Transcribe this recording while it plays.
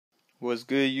What's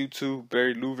good, YouTube?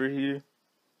 Barry Louver here.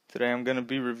 Today I'm going to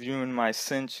be reviewing my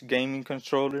Cinch gaming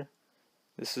controller.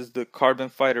 This is the Carbon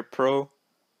Fighter Pro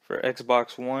for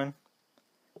Xbox One.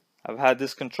 I've had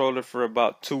this controller for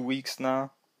about 2 weeks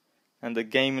now, and the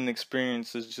gaming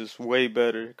experience is just way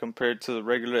better compared to the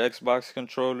regular Xbox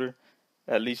controller,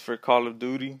 at least for Call of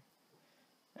Duty.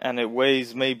 And it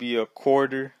weighs maybe a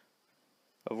quarter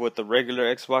of what the regular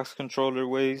Xbox controller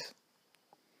weighs.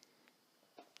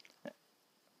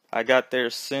 I got their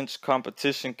Cinch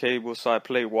competition cable, so I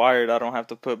play wired. I don't have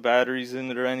to put batteries in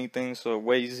it or anything, so it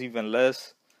weighs even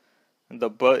less. And the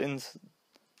buttons,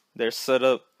 they're set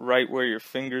up right where your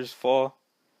fingers fall,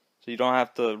 so you don't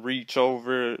have to reach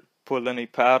over, pull any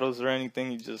paddles or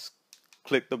anything. You just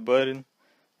click the button.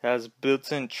 It has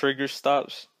built-in trigger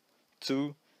stops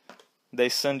too. They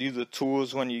send you the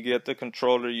tools when you get the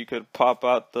controller. You could pop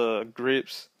out the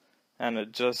grips and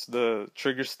adjust the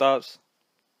trigger stops.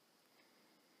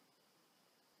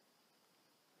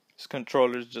 This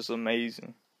controller is just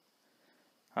amazing.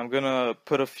 I'm gonna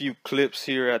put a few clips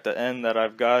here at the end that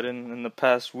I've gotten in the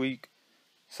past week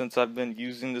since I've been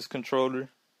using this controller.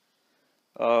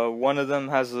 One of them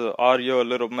has the audio a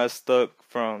little messed up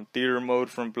from theater mode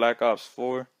from Black Ops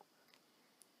 4.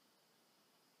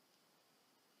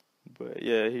 But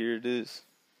yeah, here it is.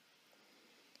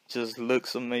 Just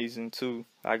looks amazing too.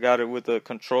 I got it with a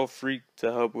control freak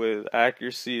to help with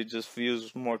accuracy. It just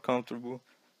feels more comfortable.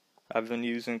 I've been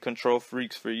using control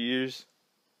freaks for years.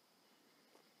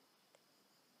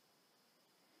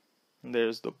 And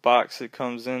there's the box it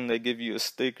comes in. They give you a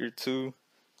sticker too.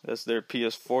 That's their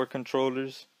PS4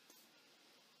 controllers.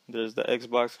 There's the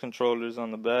Xbox controllers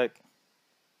on the back.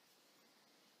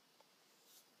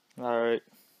 Alright,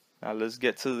 now let's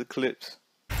get to the clips.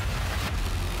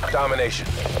 Domination.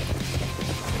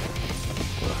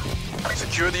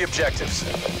 Secure the objectives.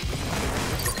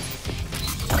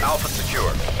 Alpha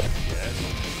secure.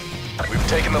 We've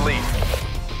taken the lead.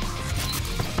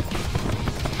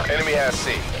 Enemy has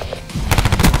C.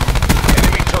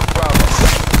 Enemy took Bravo.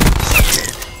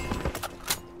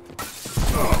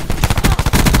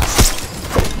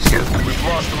 We've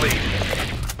lost the lead.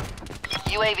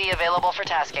 UAV available for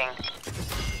tasking.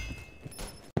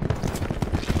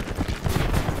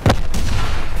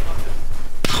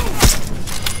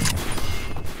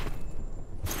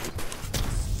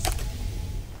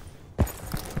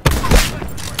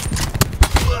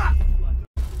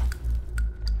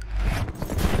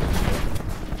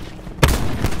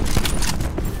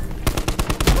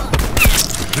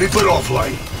 Reaper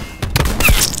offline.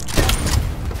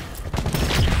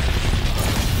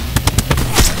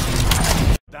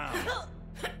 Down.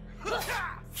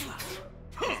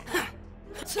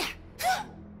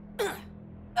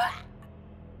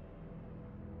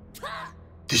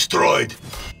 Destroyed.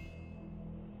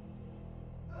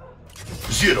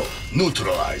 Zero.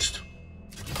 Neutralized.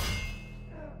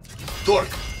 Torque.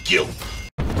 Kill.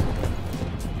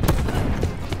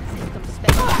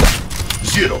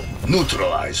 Zero.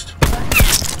 Neutralized.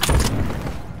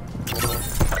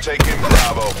 Taking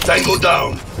Bravo. Tango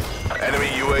down. Enemy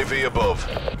UAV above.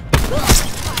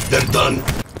 They're done.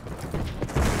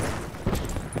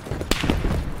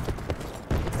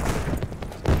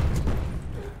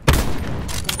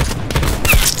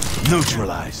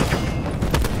 Neutralized.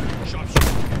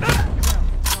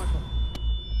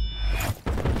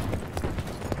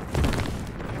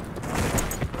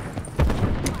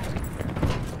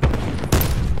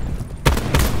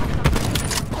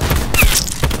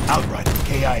 Outright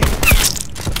KIA.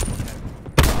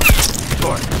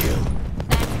 Short kill.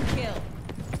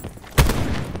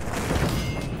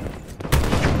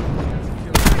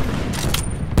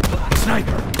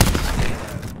 Sniper.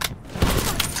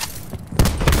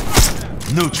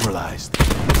 Neutralized.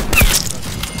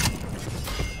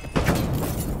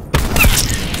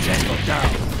 Tango down.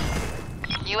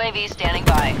 UAV standing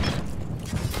by.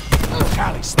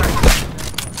 Cali sniper.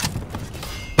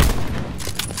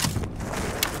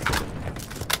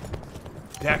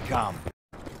 DACOM.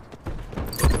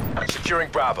 Securing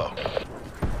Bravo.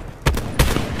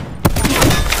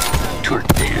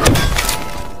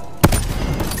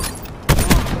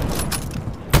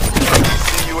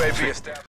 UAV established.